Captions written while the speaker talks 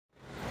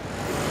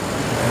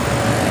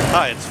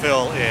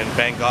Phil in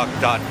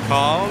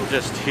Bangkok.com,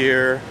 just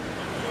here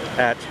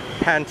at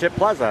Pantip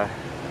Plaza.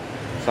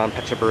 It's on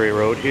Phetchaburi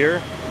Road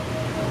here.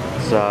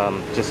 It's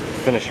just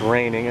finished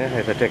raining. I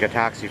had to take a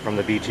taxi from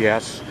the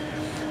BTS.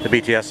 The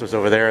BTS was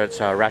over there. It's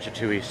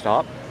Ratchatui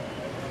stop.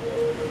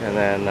 And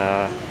then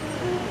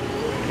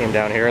came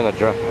down here and the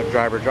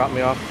driver dropped me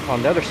off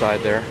on the other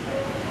side there.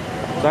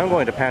 So I'm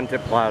going to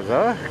Pantip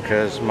Plaza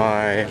because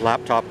my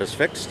laptop is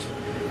fixed.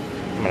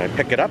 I'm going to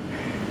pick it up.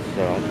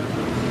 So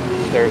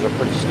stairs are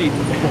pretty steep.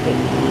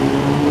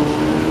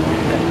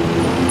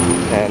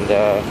 And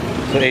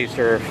so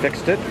Acer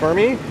fixed it for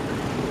me.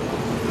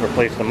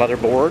 Replaced the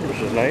motherboard, which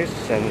is nice.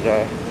 And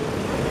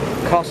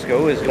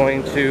Costco is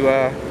going to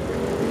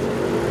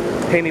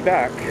pay me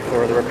back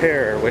for the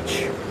repair,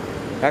 which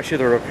actually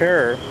the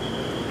repair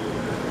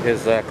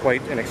is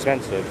quite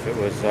inexpensive. It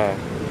was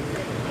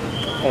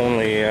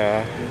only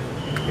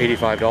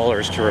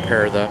 $85 to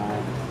repair the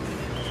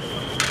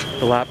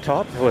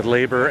laptop with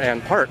labor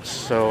and parts,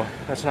 so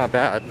that's not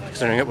bad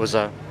considering it was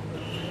a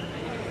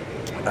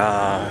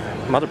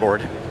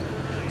motherboard.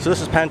 So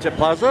this is Pantip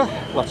Plaza.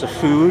 Lots of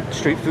food,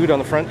 street food on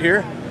the front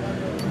here.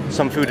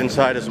 Some food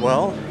inside as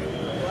well.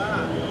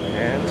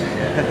 And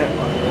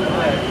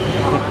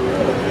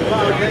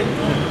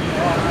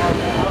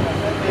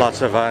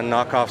lots of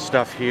knockoff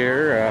stuff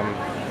here.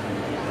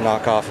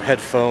 Knockoff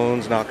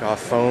headphones, knockoff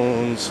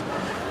phones,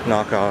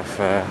 knockoff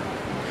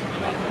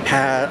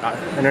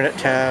internet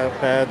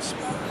pads,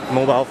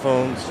 mobile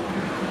phones.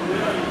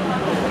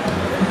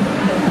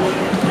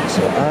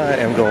 So I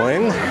am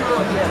going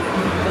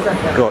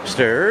to go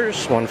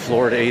upstairs, one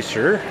floor to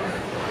Acer,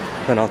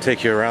 then I'll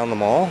take you around the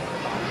mall.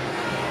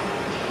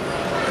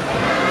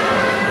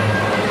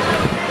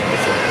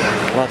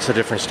 Lots of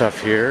different stuff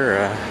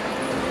here.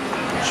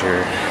 Get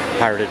your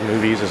pirated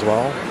movies as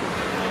well.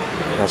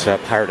 You also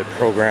have pirated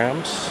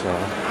programs.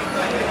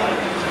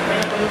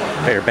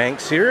 Got your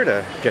banks here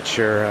to get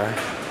your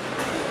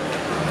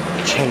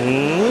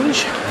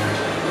change.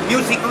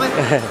 Music,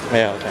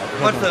 yeah, okay.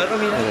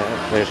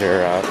 Yeah, there's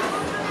your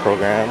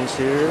programs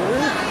here.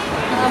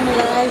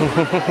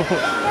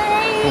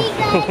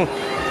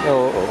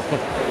 Oh.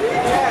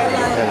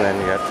 And then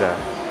you got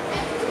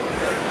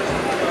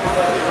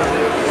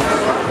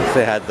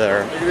they had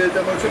their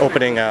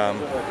opening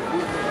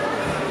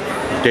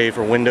day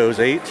for Windows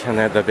 8, and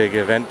they had the big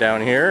event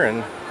down here,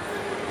 and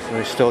so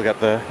we still got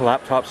the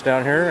laptops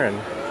down here, and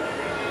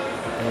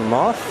I'm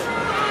off.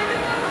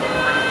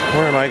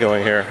 Where am I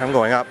going here? I'm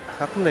going up.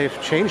 How come they've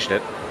changed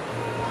it?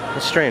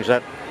 It's strange.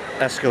 That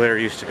escalator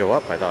used to go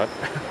up, I thought.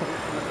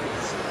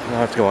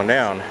 Now it's going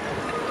down.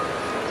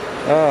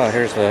 Oh,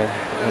 here's the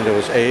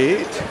Windows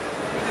 8.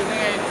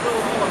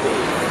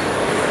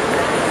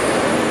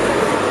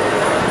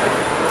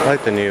 I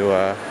like the new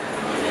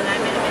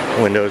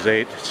Windows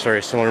 8. It's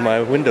very similar to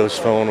my Windows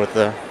phone with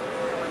the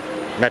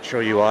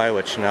Metro UI,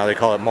 which now they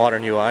call it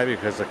Modern UI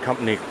because the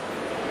company,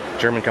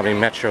 German company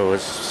Metro,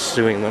 is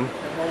suing them.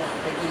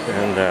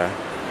 And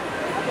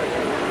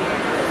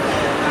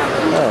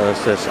oh,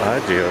 what's this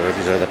audio?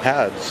 These are the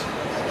pads.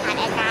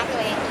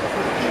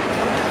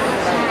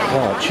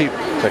 Oh, cheap.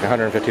 It's like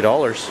 $150.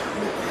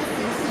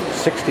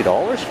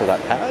 $60 for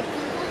that pad?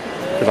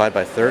 Divide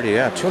by 30,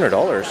 yeah, $200.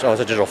 Oh, it's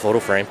a digital photo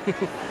frame.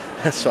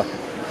 That's fine.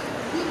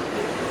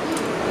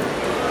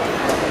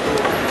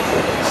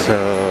 So,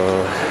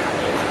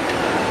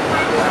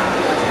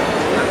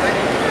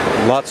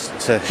 lots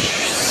to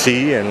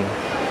see and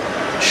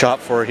shop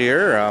for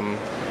here.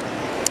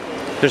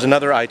 There's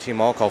another IT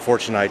mall called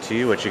Fortune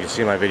IT, which you can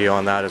see my video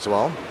on that as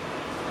well.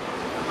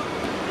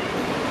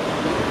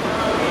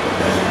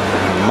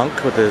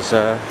 Monk with his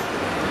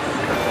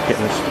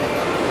getting his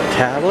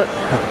tablet.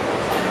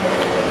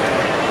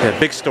 Yeah,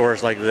 big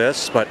stores like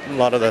this, but a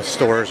lot of the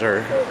stores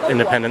are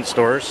independent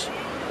stores.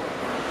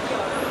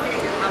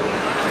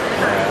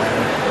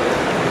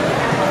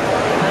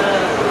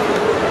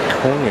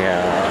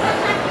 Konya.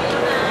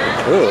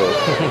 Ooh.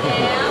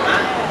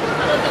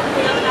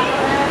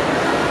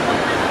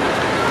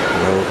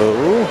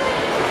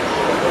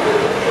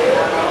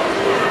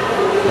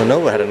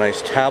 Lenovo had a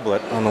nice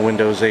tablet on the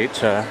Windows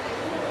 8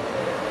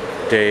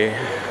 day.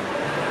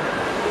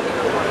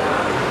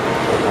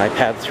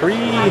 iPad 3.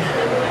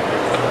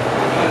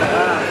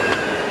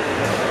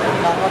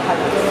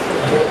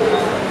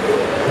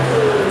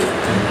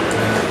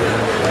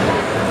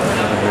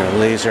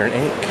 Laser and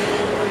ink.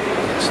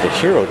 It's the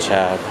Hero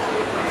tab.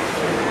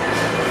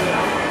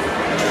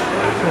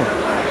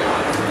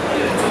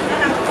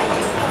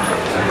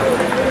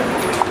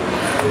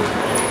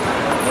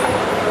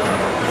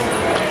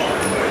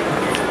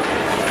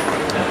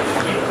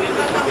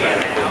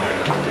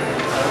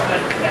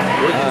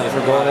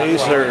 For going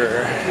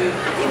Acer.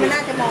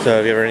 So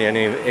if you ever need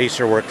any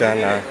Acer work done,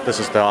 this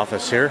is the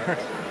office here,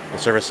 the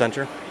service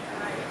center.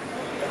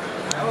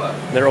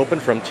 They're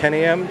open from 10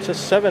 a.m. to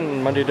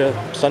 7 Monday to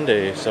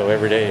Sunday, so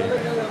every day.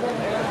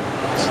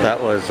 So that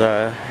was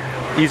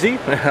easy.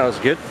 That was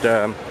good.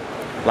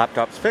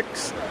 Laptop's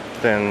fixed.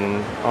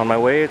 Then on my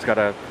way, it's got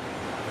a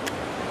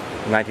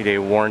 90-day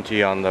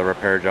warranty on the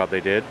repair job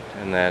they did,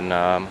 and then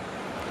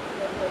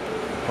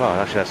Well,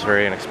 actually that's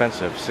very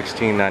inexpensive.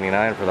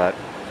 $16.99 for that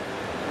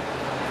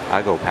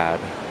Ago pad.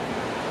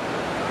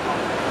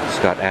 It's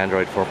got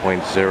Android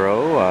 4.0,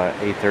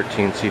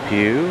 A13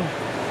 CPU,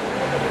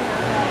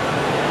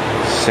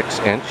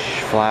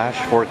 6-inch flash,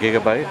 4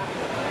 GB,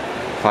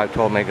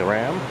 512 meg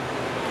RAM.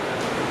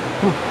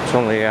 It's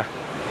only, it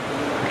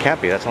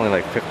can't be, that's only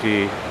like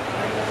 $59,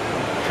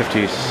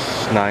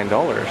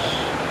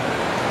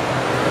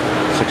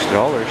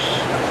 $60,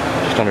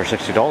 just under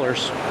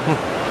 $60.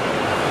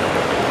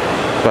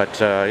 But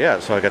yeah,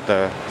 so I got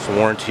it's a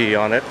warranty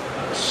on it.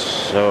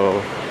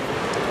 So,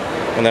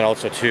 and then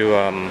also too,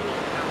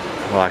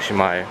 well actually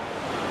my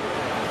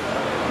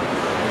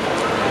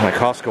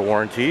Costco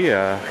warranty,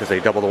 because they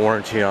double the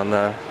warranty on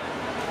the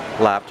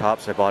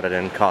laptops. I bought it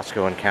in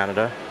Costco in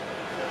Canada.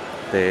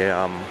 They,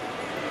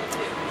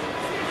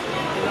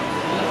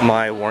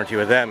 my warranty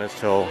with them is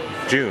till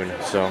June,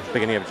 so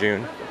beginning of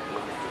June.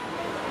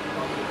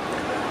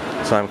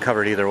 So I'm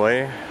covered either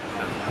way.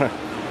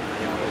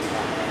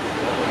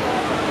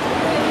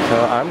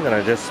 So I'm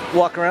gonna just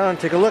walk around and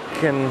take a look,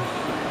 and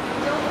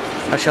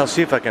actually I'll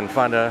see if I can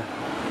find a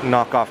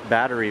knockoff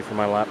battery for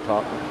my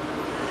laptop,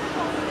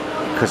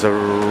 because the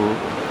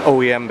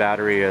OEM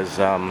battery is,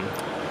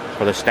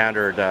 or the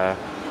standard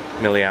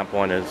milliamp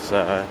one is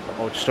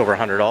just over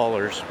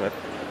 $100, but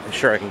I'm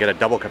sure I can get a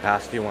double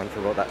capacity one for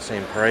about that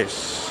same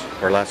price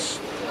or less.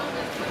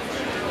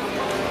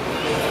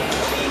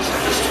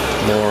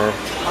 More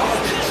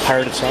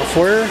pirated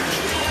software.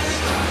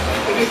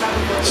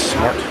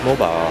 Smart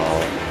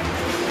mobile.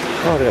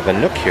 Oh, they have a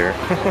Nook here.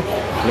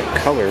 Nook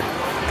color.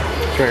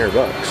 $300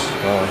 bucks.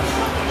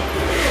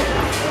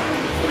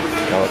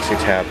 Galaxy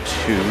Tab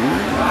 2.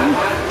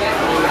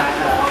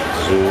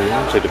 Zoom.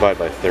 So divide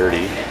by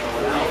 30.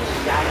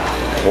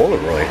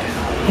 Polaroid.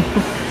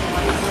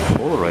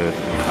 Polaroid with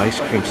an ice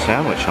cream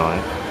sandwich on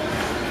it.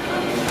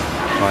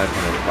 $500.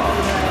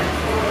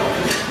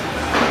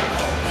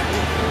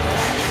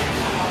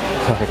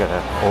 I got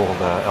an old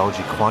LG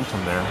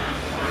Quantum there.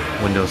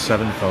 Windows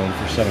 7 phone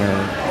for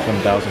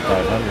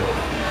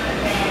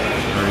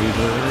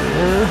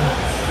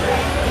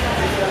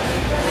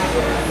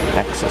 $7,500.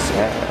 Nexus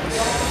S.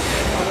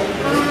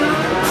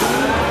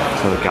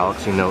 So the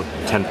Galaxy Note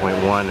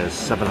 10.1 is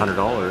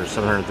 $700,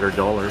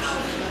 $730.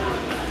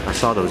 I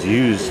saw those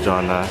used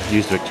on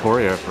used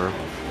Victoria for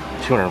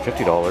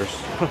 $250.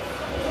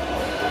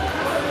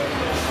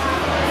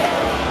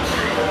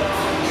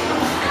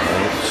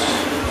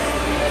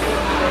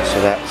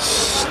 So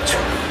that's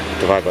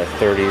divide by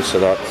 30, so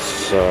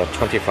that's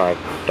 $25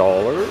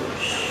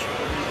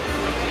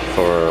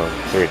 for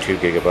 32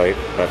 gigabyte.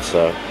 That's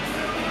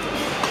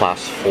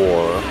class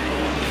 4.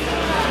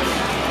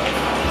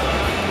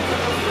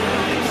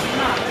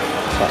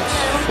 Class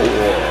 4.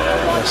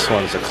 This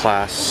one's a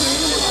class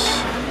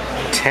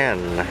 10.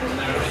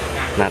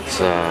 That's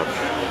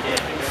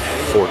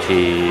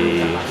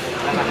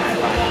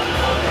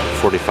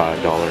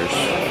 $45.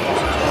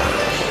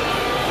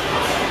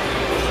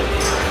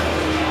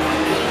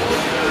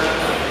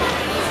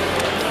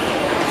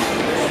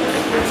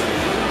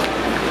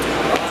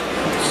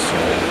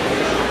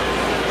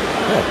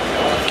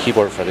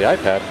 Keyboard for the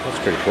iPad. That's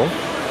pretty cool.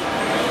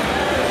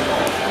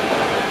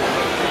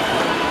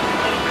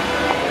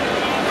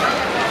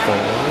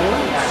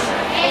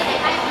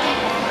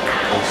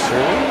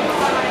 Acer.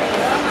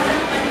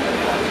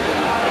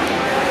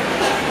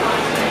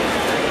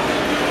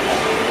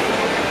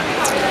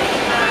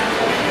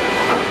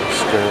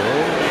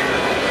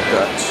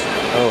 Got,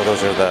 oh,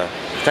 those are the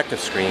protective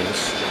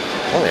screens.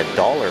 Only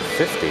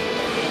 $1.50.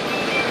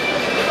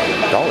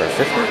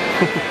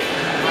 $1.50?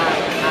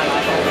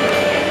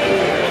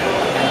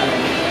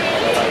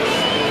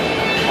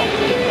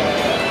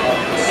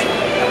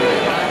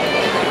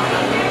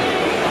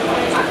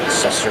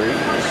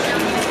 Accessories.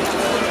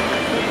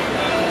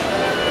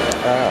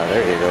 Ah,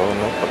 there you go.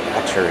 No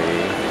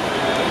battery.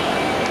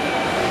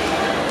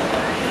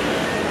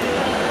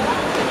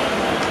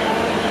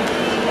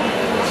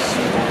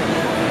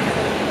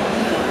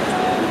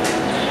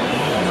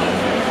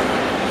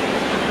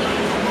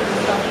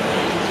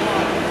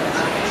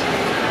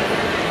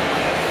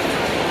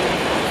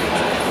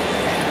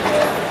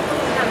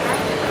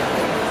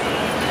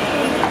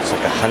 It's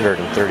like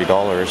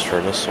 $130 for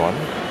this one.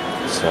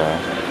 It's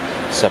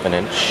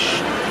 7-inch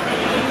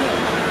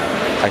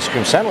ice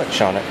cream sandwich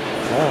on it. Oh.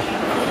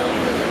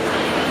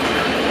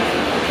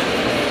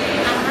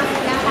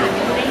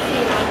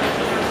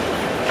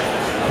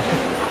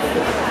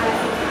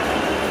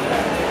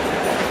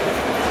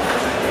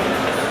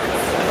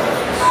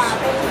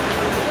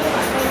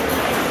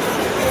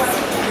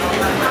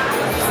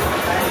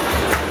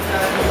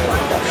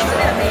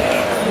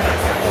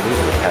 These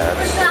are the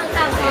pads.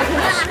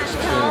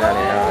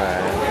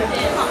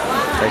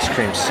 $16.99. Ice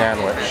cream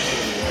sandwich.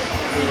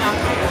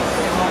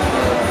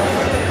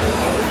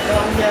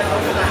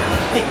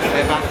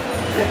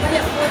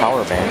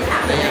 Power bank.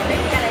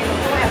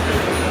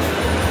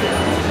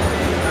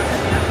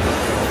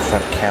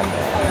 Front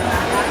camera.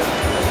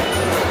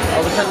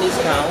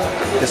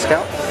 Discount.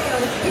 Discount?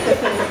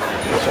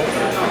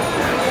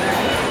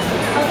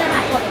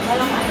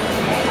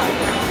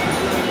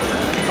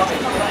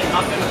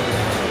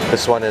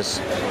 This one is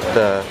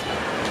the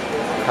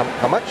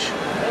how much?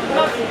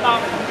 No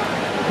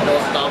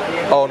stock.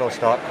 Oh, no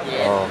stock.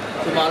 Yes. Oh.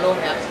 Tomorrow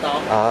have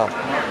stock.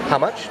 How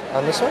much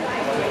on this one?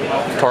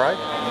 Torai?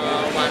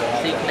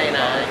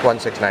 1699.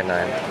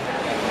 1699.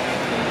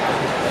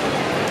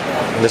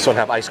 And this one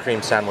have ice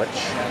cream sandwich.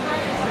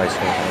 Ice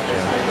cream sandwich.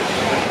 Yeah.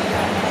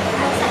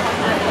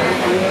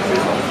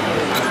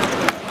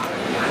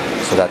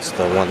 So that's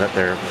the one that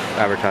they're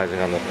advertising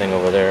on the thing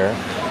over there.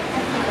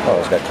 Oh,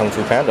 it's got Kung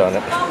Fu Panda on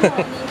it.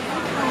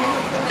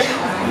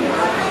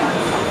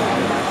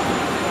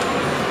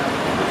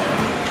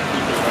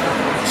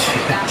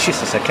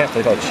 Jesus, I can't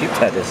believe how cheap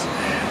that is.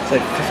 It's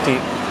like 50.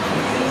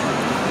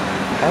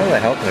 How the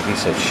hell can it be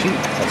so cheap?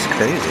 That's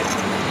crazy.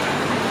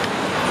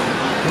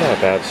 Not a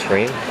bad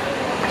screen.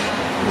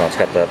 No, it's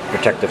got the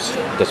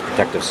this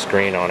protective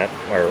screen on it,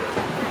 or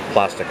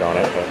plastic on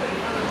it, but.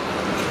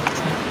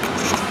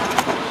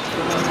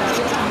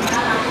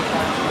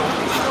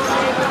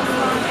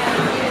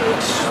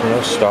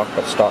 No stock,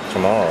 but stock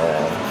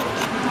tomorrow.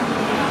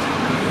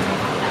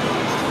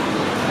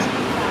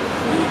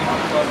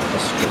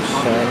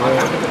 Sandwich.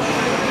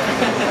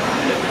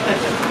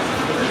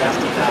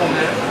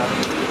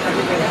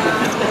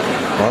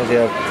 As long as you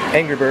have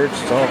Angry Birds,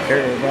 I don't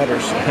care, it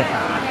matters.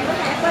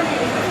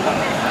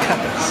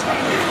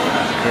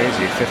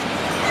 Crazy, $56.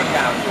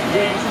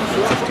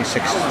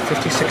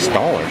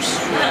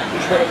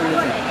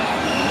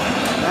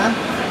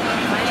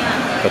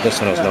 But this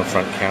one has no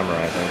front camera,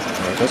 I think.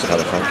 It doesn't have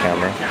a front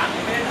camera.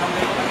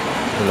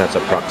 And that's a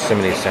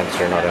proximity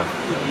sensor, not a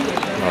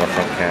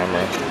front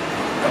camera.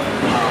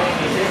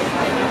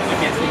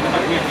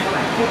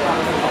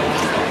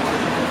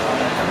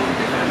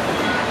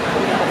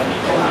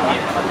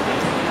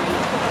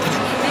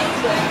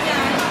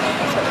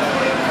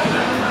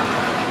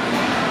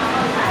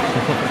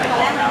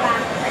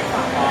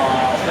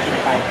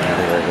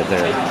 Over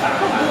there.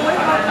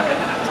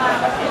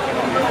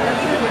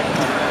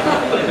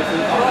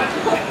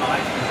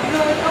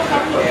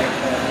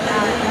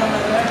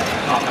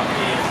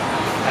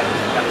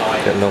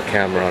 Got no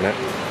camera on it,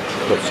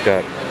 but it's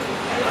got a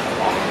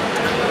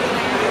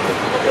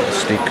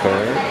SD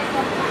card.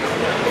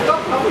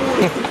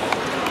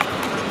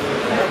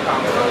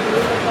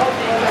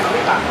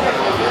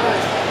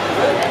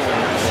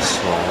 This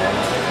one,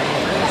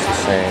 it's the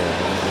same.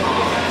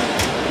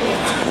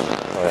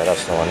 Oh yeah,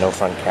 that's the one. No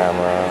front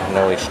camera,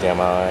 no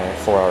HDMI,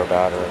 4-hour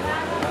battery.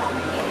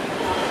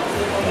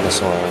 And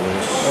this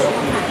one's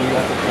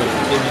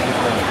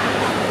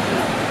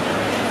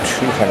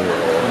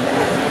 200.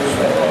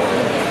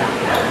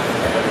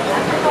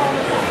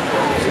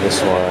 So this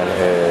one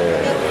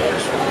is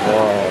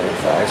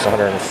it's $150.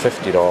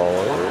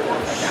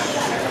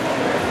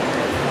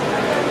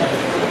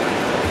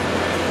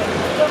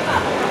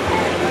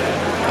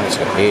 It's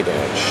an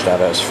 8-inch that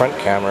has front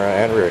camera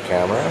and rear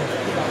camera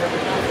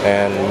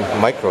and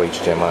micro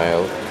HDMI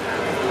out.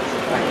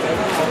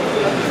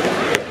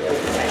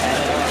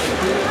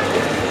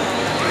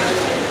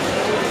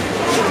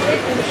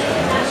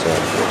 So,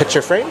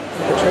 picture frame?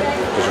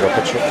 Digital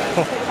picture?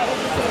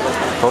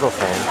 Photo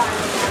frame.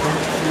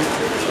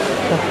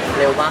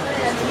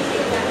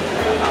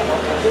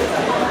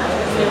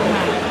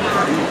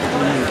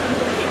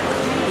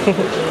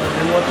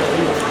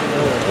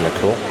 Kinda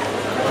cool.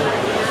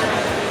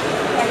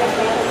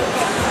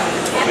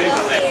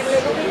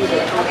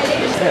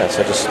 Yeah, so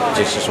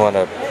just want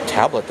a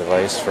tablet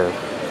device for.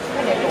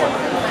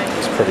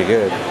 It's pretty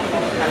good.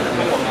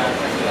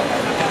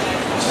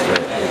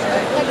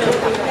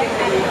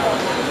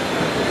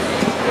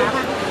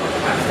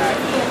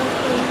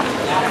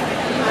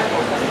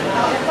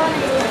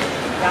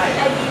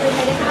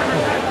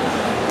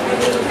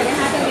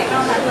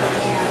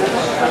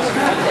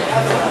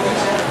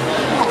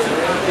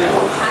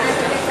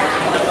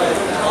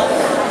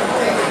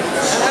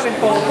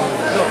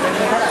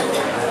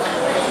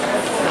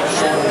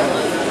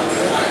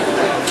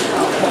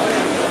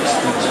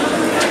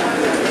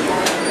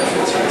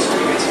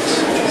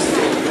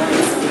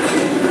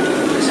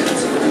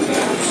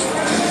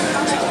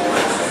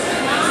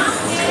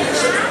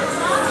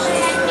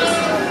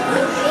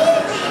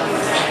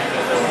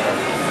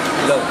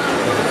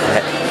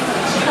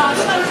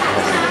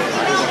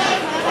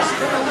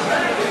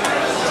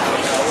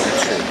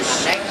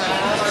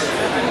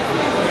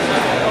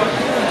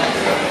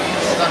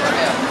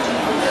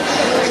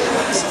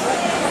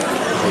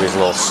 These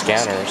little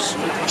scanners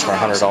for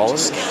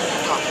 $100.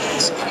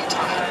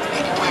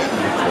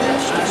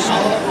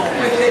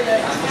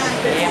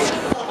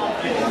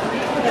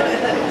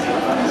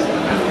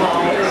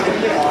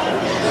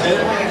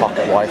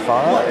 Pocket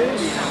Wi-Fi.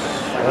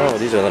 Oh,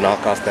 these are the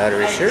knockoff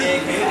batteries here.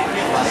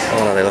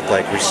 Oh no, they look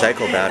like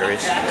recycled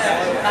batteries.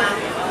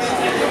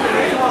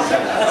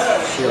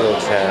 Hero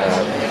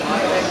tab.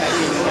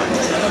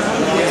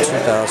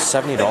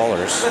 $70.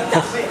 It's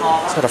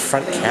got a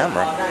front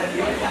camera.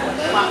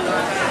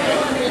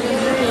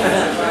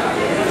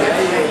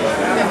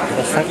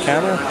 A front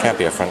camera? Can't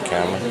be a front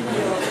camera.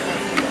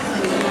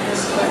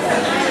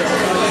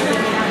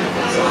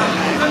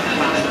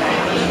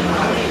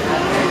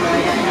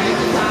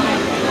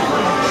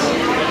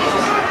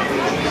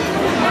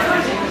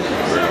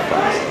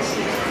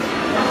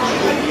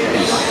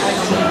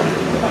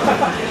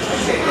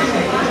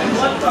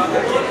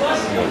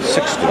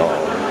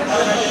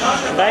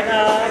 $60. Back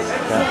up.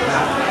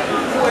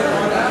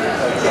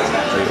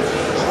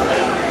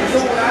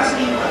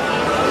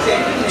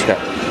 It's got,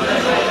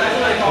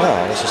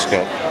 oh, this has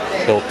got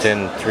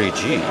built-in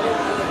 3G.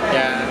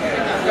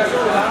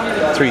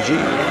 Yeah. 3G.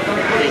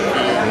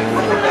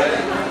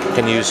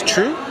 Can you use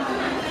True?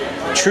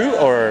 True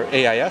or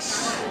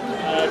AIS?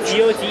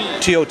 TOT.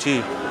 TOT.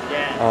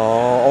 Yeah.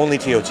 Oh, only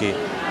TOT. Yeah.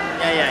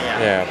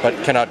 Yeah, but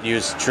cannot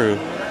use True.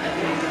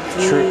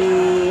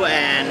 True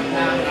and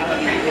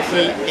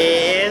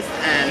TAS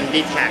and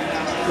detect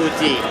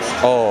 2G.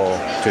 Oh,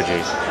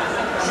 2G.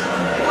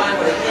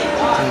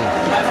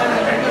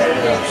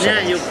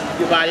 Yeah, you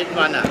buy this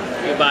one.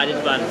 You buy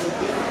this one.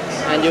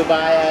 And you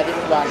buy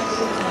this one.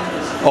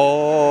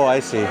 Oh, I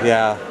see.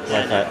 Yeah,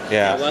 like that.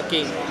 Yeah.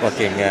 Working.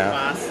 Working.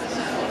 Yeah. Fast.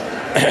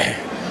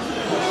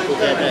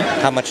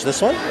 How much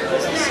this one?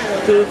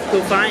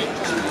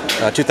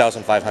 225.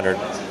 2,500.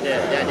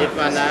 Yeah, this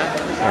one.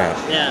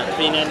 Yeah,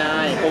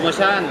 399.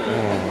 Promotion.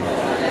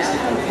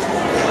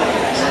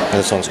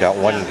 This one's got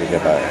 1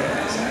 gigabyte.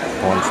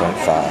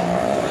 1.5.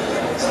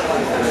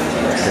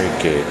 Very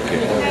good.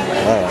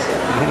 Oh.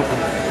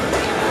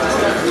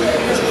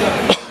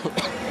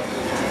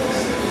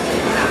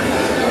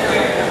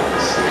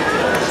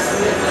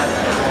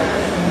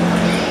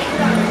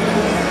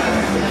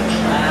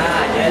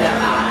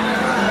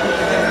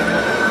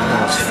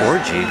 It's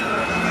 4G.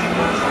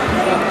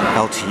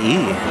 LTE.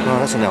 Oh,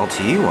 that's an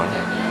LTE one.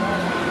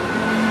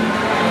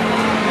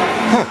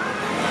 Huh.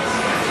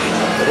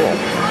 Cool.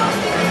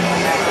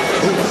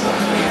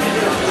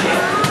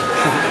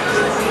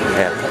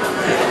 Yeah.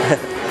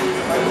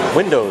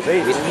 Windows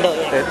 8.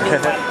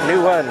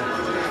 New one.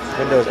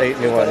 Windows 8,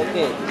 new one.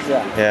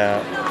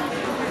 Yeah.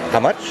 How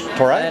much?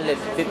 Torai?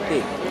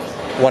 150.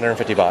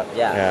 150 baht.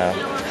 Yeah.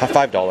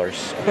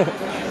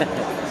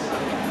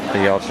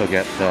 $5. You also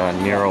get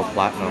Nero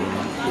Platinum.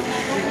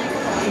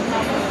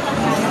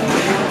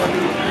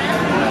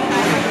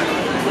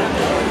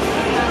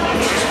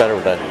 It's better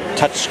with a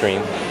touch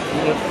screen.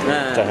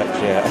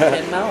 Touch,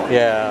 yeah.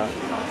 Yeah.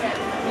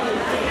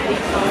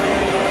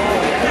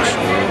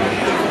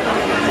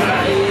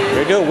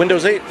 There you go,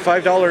 Windows 8,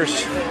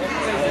 $5.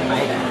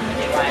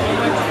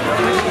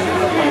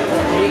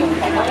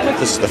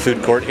 This is the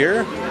food court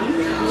here.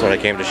 That's what I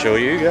came to show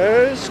you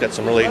guys. Got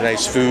some really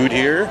nice food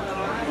here.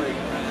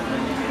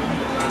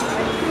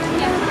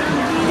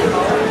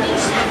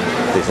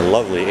 These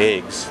lovely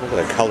eggs. Look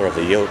at the color of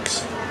the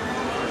yolks.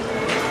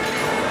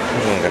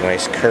 Got a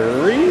nice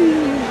curry.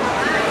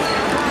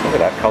 Look at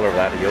that color of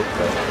that yolk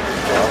though.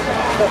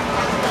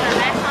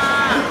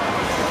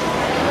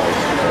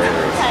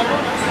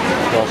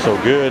 Also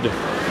good.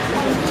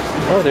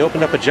 Oh, they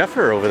opened up a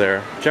Jeffer over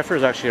there. Jeffer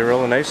is actually a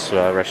really nice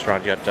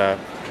restaurant. You got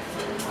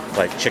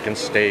like chicken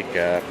steak,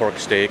 pork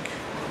steak,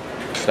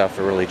 stuff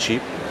for really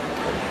cheap.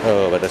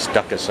 Oh, but this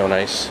duck is so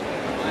nice.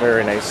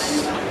 Very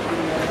nice.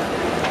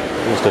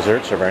 These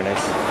desserts are very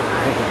nice.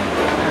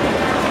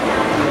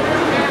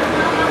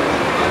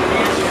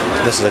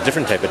 This is a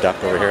different type of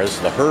duck over here. This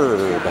is the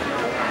herb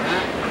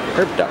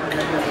duck.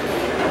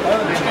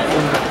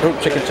 Oh,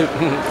 chicken soup.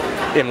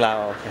 Im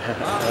lao.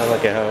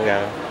 Look at how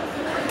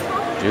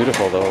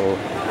beautiful though.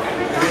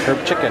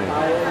 Herb chicken.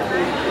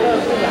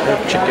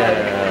 Herb chicken.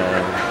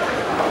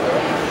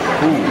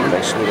 Ooh,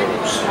 nice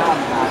noodles.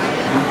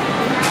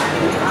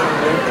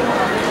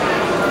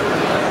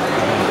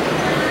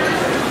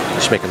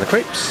 Just making the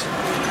crepes.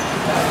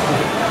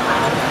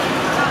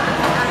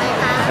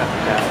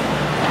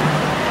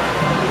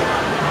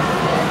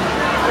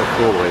 What a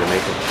cool way to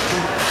make it.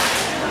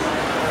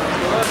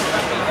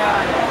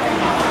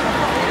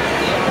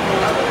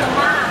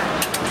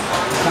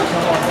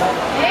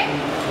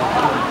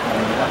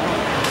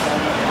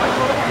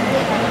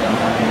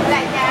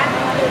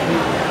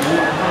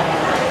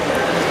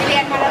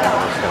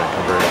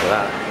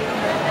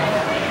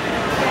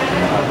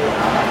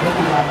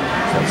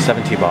 So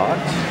 70 baht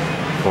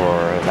for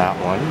that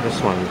one. This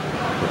one,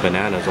 the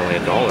banana is only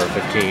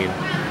 $1.15.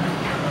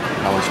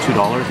 That one's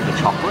 $2 with the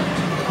chocolate.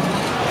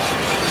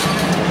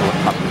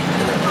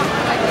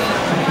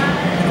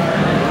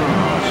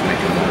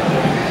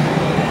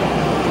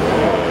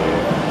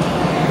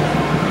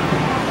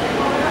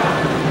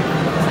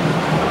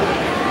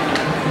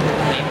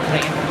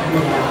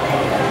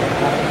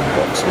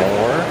 Got some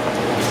more.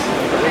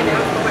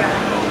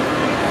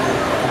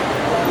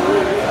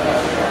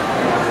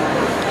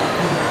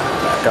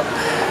 Back up.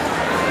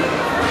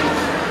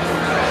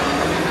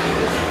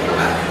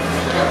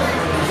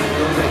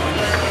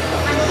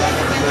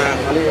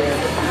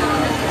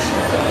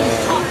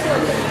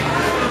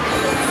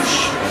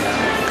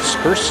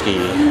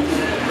 Kaspersky.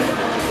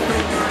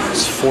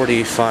 It's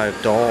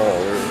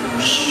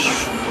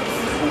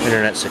 $45.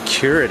 Internet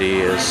security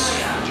is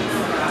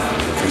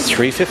for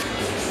 $3.50.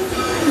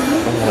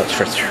 Oh, that's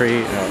for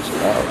 $3. No, it's $1.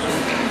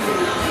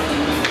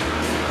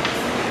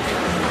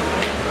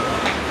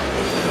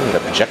 Ooh, the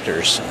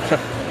projectors.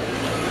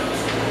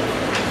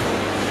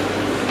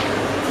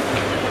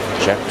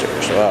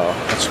 Projectors. Wow,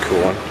 that's a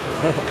cool one.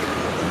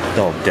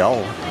 Oh,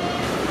 Dell.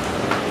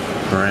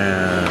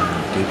 Brand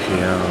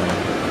DPL.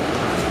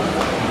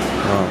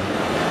 Oh.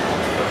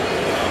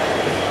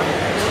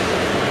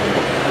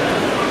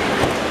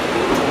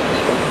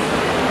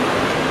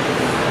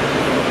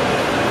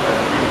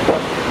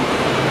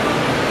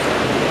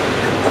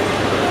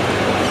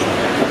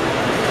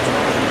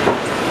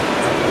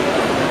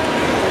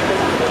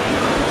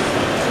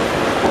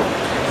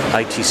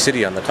 IT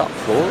City on the top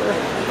floor.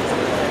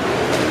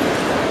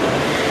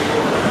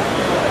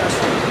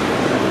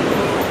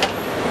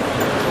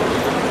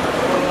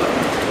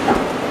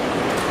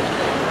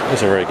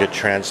 These are very good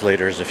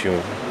translators if you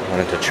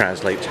wanted to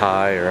translate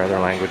Thai or other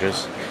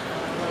languages.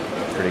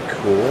 Pretty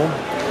cool.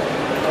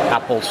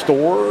 Apple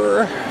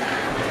Store.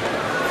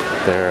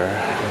 Their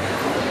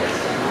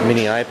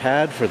mini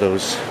iPad for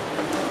those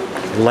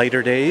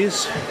lighter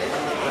days.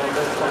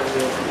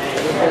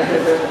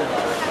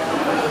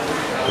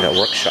 We got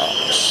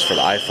workshops for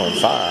the iPhone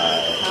 5.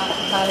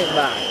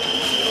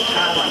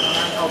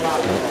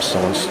 Oops,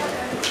 someone's...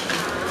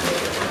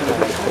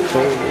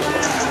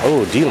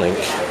 Oh, D-Link.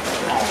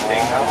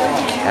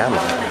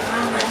 Camera.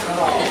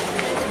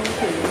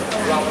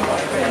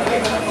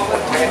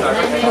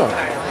 Huh.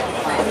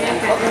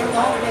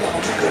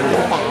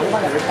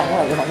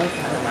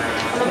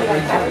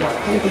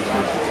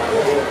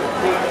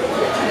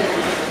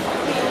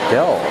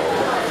 Dell.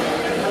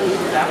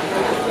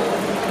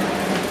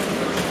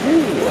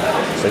 Ooh,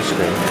 ice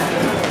cream.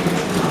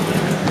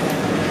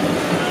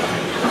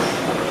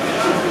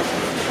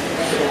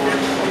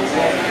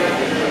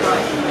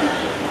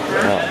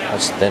 Oh,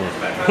 that's thin.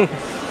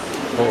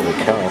 Holy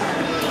cow.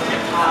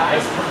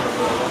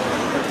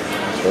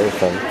 It's very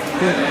thin.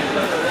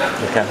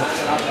 Okay.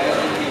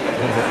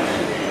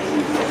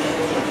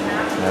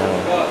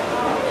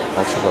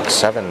 Actually, look,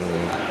 7.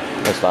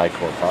 That's the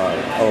iCore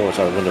 5. Oh, it's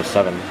on Windows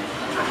 7.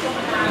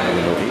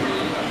 Windows 8.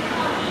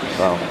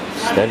 Wow,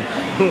 it's thin.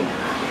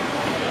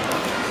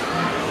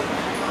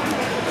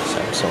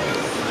 Samsung.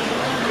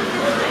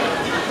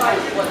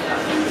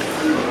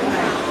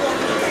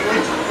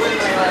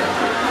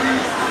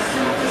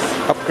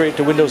 Upgrade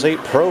to Windows 8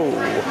 Pro.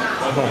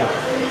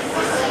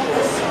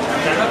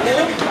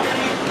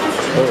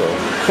 Oh,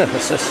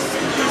 this is...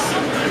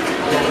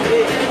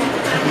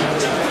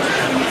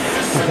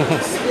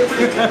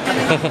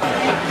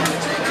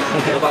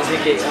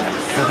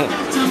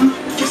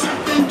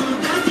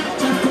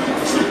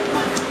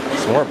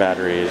 Some more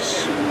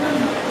batteries.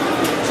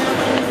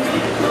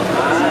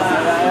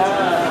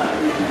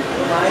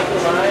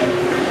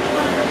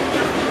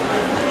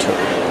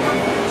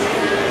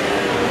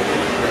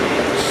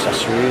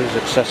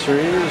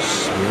 Accessories.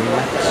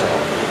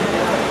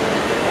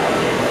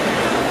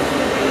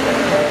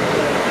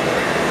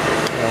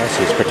 I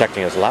see he's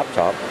protecting his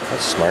laptop.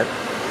 That's smart.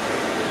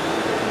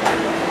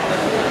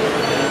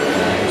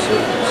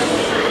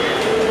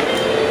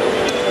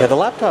 Yeah, the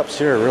laptops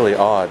here are really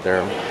odd.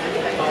 They're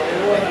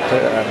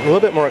a little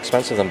bit more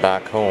expensive than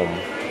back home.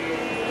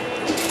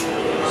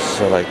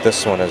 So like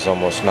this one is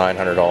almost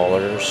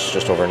 $900,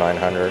 just over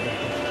 900.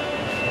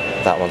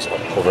 That one's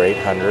over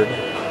 800.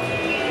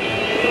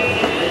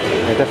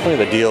 Yeah, definitely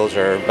the deals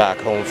are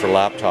back home for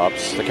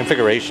laptops. The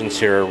configurations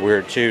here are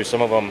weird too.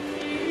 Some of them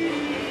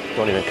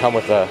don't even come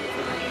with a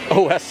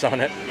OS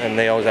on it, and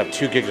they always have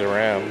 2 gigs of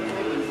RAM.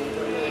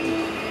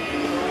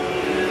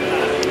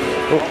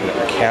 Oh,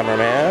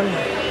 cameraman.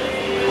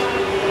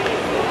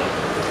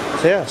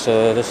 So yeah,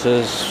 so this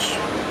is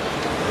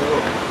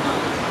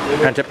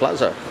Pantip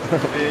Plaza.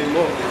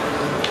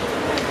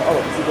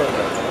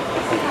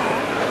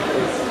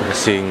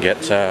 So you can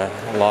get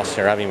lost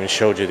here. I haven't even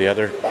showed you the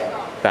other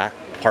back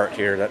part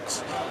here.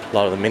 That's a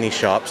lot of the mini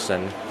shops.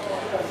 And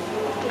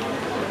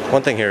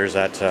one thing here is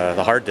that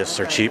the hard disks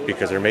are cheap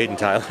because they're made in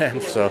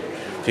Thailand. So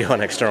if you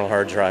want an external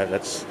hard drive,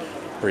 that's a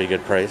pretty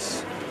good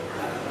price.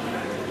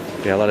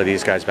 Yeah, a lot of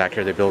these guys back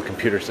here, they build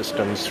computer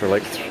systems for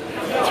like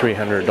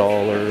 $300,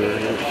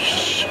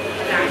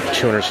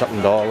 $200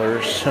 something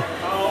dollars.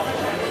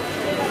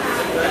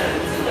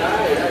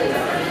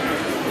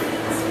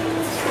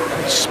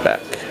 Spec.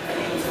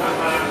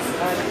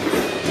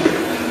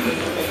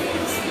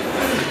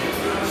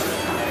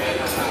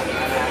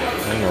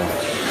 I don't know.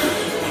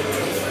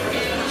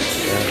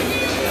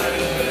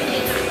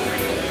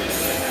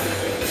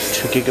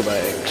 2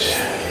 gigabyte.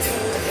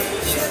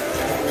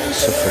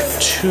 So for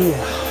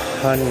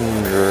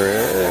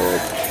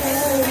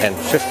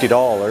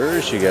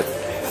 $250, you get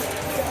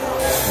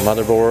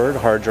motherboard,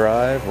 hard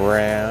drive,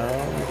 RAM,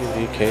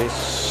 DVD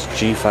case,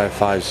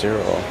 G550.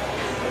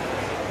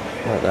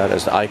 Well, that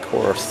is the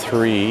iCore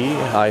 3.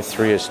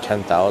 i3 is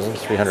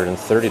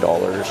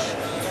 $10,330.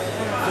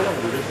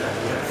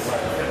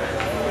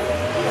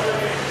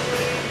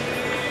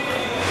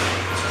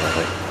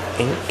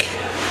 Ink.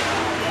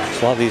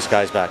 So a lot of these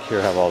guys back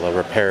here have all the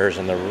repairs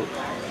and the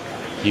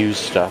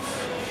used stuff.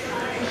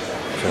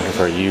 So looking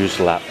for a used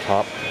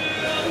laptop.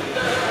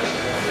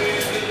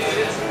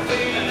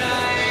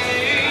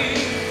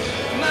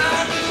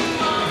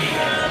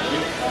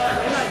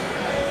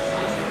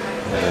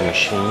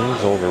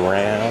 machines, old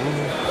RAM,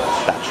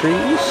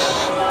 batteries.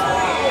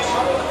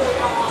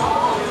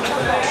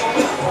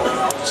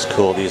 It's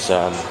cool, these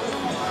they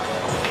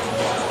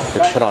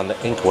put on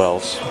the ink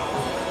wells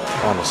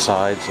on the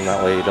sides, and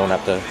that way you don't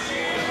have to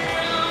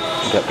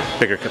get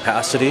bigger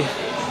capacity.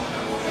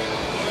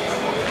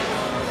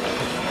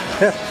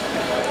 Yeah.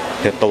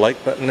 Hit the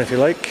like button if you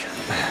like.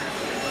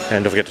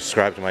 And don't forget to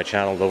subscribe to my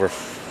channel. Over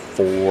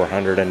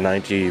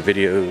 490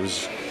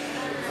 videos,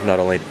 not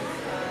only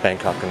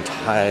Bangkok and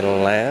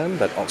Thailand,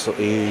 but also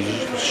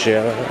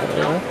Asia.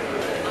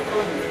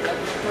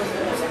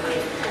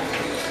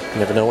 You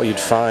never know what you'd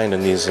find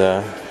in these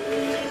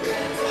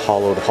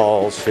hollowed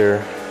halls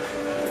here.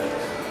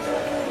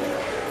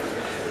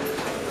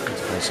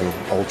 Let's find some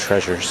old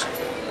treasures.